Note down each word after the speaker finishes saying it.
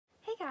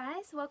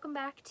guys, welcome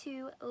back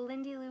to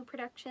Lindy Lou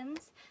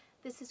Productions.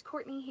 This is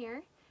Courtney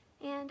here,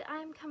 and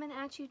I'm coming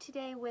at you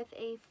today with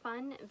a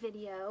fun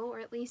video, or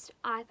at least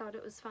I thought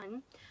it was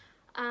fun.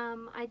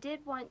 I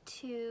did want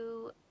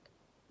to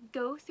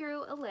go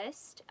through a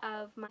list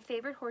of my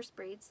favorite horse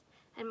breeds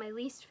and my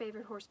least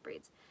favorite horse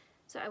breeds.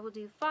 So I will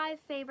do 5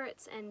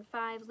 favorites and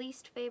 5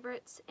 least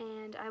favorites,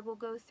 and I will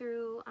go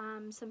through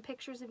some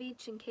pictures of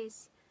each in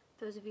case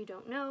those of you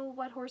don't know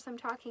what horse I'm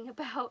talking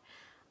about.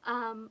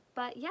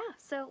 But yeah,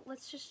 so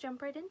let's just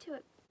jump right into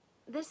it.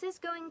 This is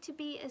going to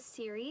be a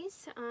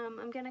series.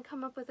 I'm going to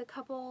come up with a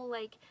couple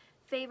like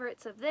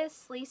favorites of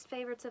this, least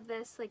favorites of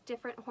this, like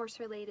different horse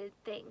related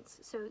things.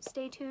 So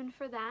stay tuned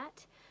for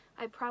that.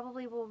 I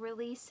probably will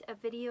release a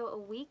video a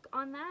week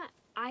on that.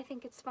 I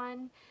think it's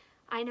fun.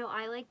 I know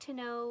I like to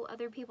know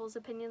other people's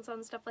opinions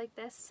on stuff like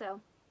this. So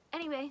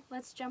anyway,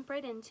 let's jump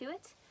right into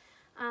it.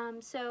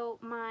 So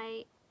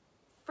my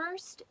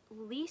first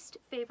least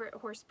favorite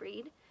horse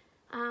breed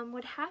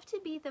would have to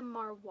be the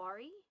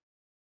Marwari.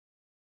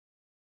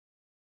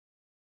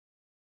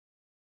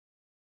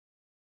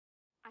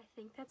 I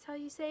think that's how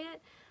you say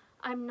it.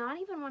 I'm not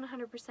even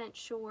 100%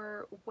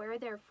 sure where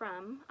they're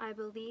from. I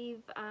believe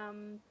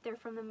they're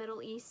from the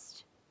Middle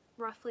East,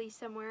 roughly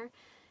somewhere,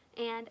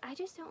 and I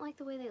just don't like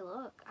the way they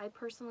look. I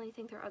personally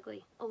think they're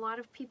ugly. A lot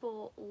of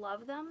people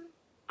love them.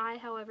 I,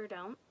 however,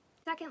 don't.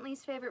 Second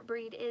least favorite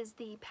breed is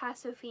the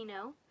Paso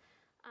Fino.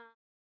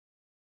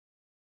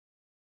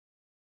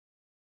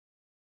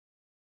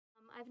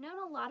 I've known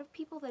a lot of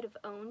people that have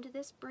owned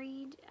this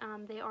breed.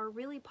 They are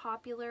really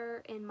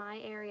popular in my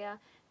area.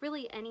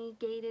 Really any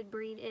gaited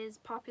breed is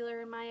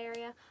popular in my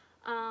area.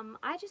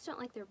 I just don't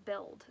like their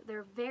build.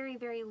 They're very,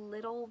 very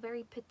little,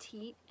 very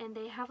petite, and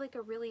they have like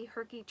a really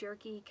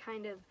herky-jerky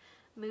kind of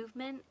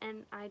movement,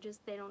 and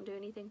they don't do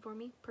anything for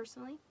me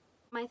personally.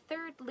 My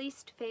third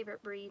least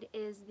favorite breed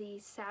is the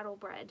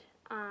Saddlebred.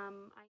 I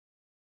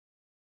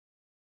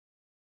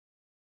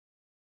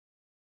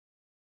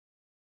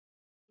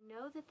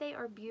know that they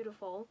are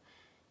beautiful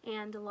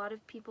and a lot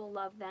of people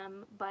love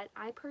them, but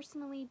I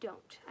personally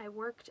don't. I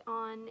worked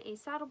on a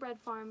saddlebred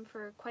farm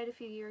for quite a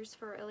few years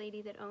for a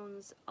lady that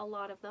owns a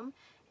lot of them,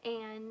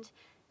 and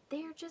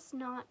they're just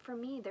not for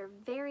me. They're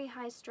very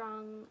high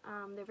strung,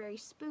 they're very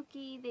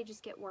spooky, they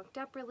just get worked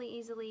up really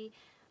easily.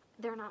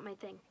 They're not my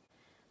thing.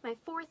 My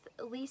fourth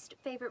least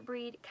favorite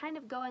breed, kind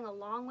of going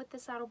along with the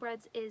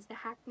saddlebreds, is the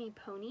Hackney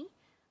Pony.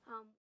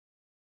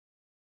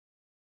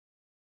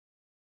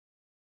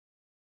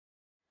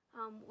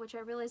 Which I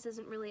realize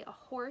isn't really a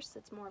horse,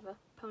 it's more of a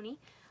pony,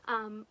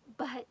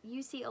 but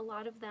you see a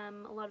lot of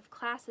them, a lot of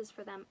classes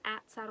for them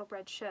at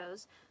saddlebred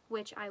shows,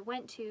 which I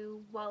went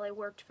to while I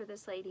worked for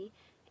this lady,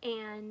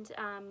 and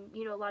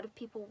you know, a lot of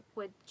people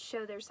would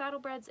show their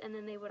saddlebreds and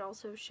then they would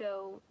also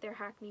show their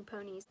Hackney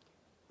ponies.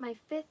 My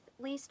fifth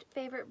least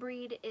favorite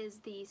breed is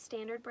the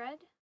Standardbred.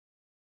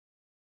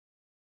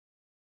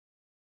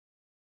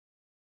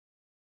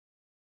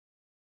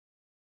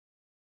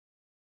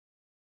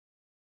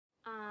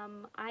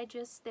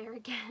 There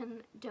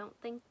again, don't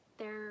think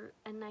they're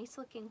a nice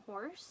looking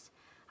horse.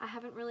 I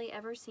haven't really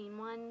ever seen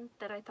one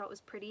that I thought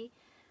was pretty.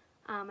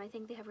 I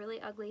think they have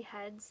really ugly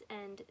heads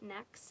and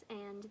necks,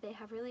 and they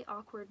have really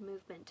awkward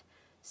movement.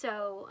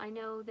 So I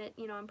know that,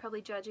 you know, I'm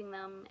probably judging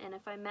them, and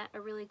if I met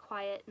a really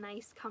quiet,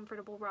 nice,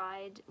 comfortable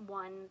ride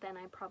one, then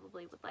I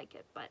probably would like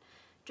it. But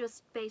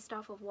just based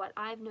off of what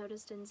I've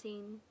noticed and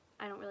seen,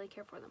 I don't really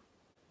care for them.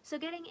 So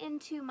getting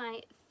into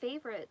my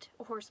favorite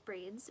horse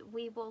breeds,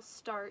 we will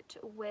start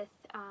with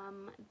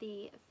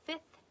the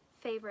fifth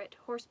favorite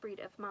horse breed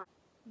of mine.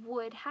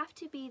 Would have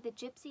to be the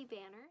Gypsy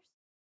Banners.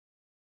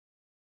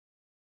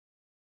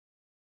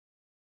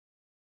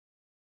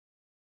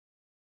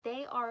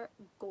 They are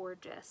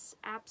gorgeous.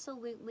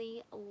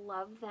 Absolutely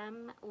love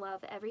them,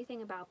 love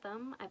everything about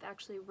them. I've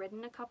actually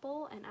ridden a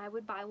couple and I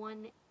would buy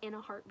one in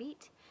a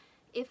heartbeat.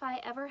 If I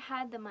ever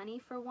had the money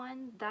for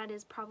one, that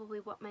is probably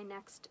what my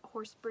next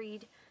horse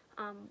breed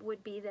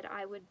would be that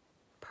I would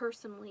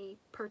personally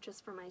purchase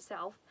for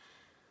myself.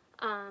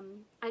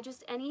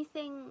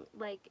 Anything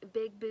like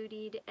big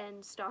bootied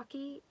and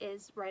stocky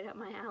is right up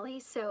my alley,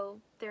 so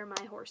they're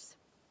my horse.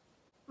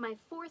 My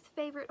fourth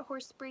favorite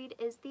horse breed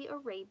is the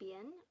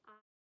Arabian.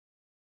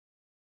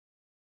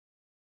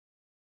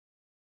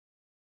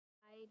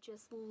 I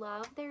just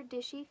love their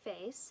dishy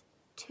face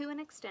to an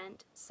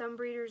extent. Some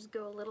breeders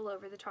go a little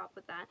over the top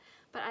with that,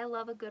 but I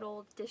love a good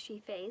old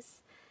dishy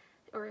face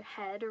or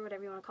head or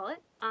whatever you want to call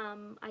it.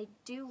 I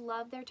do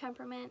love their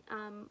temperament.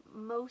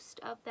 Most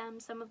of them,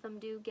 some of them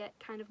do get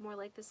kind of more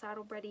like the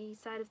saddlebred-y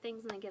side of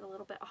things and they get a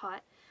little bit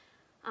hot.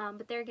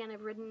 But there again,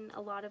 I've ridden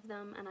a lot of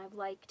them and I've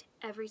liked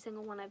every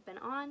single one I've been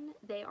on.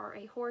 They are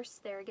a horse,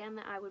 there again,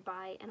 that I would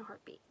buy in a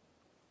heartbeat.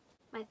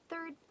 My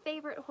third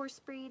favorite horse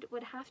breed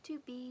would have to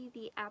be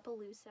the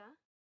Appaloosa.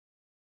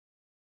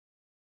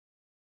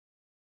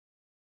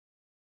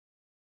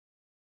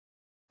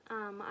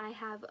 I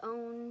have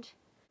owned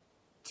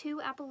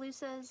 2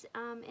 Appaloosas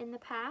in the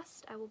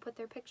past. I will put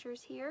their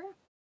pictures here.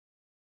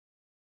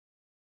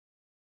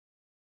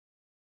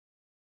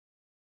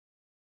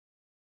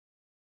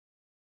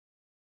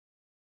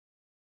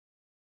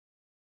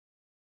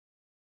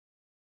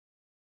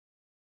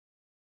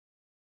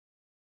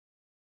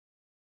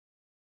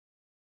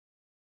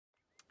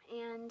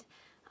 And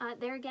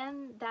there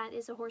again, that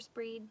is a horse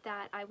breed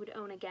that I would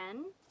own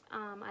again.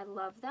 I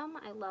love them.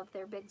 I love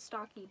their big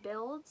stocky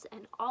builds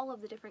and all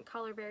of the different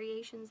color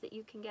variations that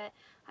you can get.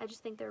 I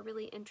just think they're a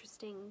really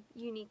interesting,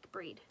 unique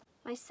breed.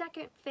 My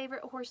second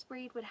favorite horse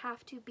breed would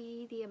have to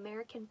be the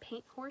American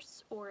Paint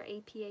Horse, or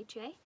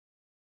APHA.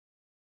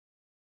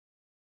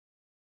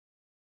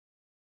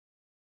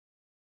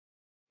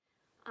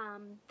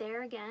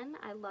 There again,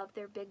 I love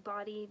their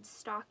big-bodied,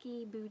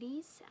 stocky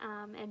booties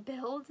and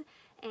build,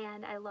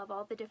 and I love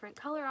all the different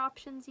color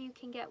options you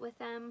can get with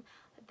them.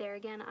 There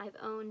again, I've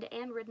owned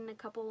and ridden a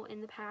couple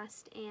in the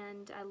past,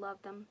 and I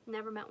love them.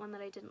 Never met one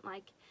that I didn't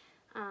like.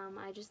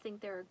 I just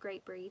think they're a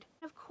great breed.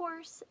 Of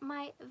course,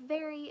 my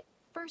very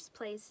first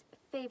place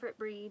favorite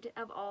breed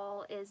of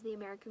all is the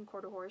American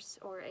Quarter Horse,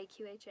 or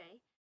AQHA.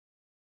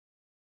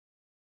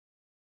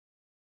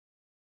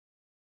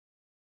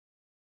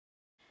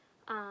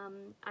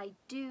 I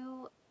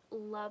do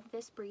love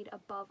this breed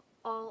above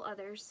all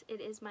others.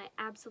 It is my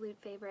absolute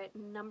favorite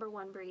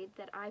 #1 breed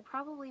that I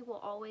probably will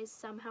always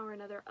somehow or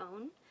another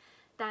own.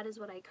 That is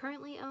what I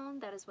currently own.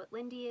 That is what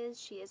Lindy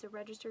is. She is a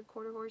registered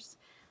quarter horse.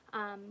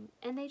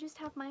 And they just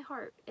have my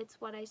heart.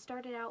 It's what I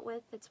started out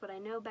with. It's what I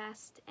know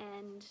best.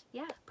 And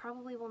yeah,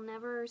 probably will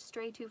never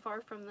stray too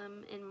far from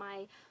them in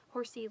my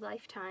horsey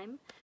lifetime.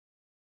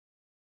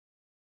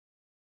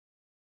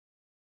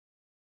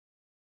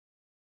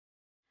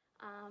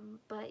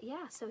 But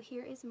yeah, so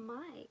here is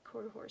my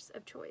quarter horse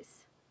of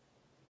choice.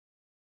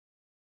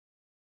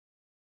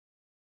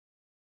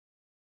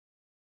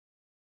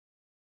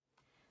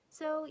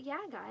 So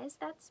yeah, guys,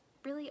 that's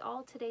really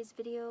all today's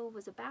video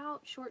was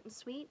about, short and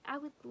sweet. I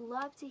would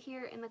love to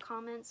hear in the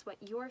comments what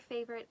your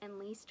favorite and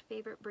least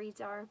favorite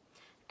breeds are,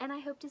 and I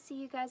hope to see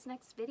you guys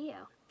next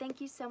video.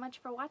 Thank you so much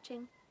for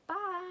watching.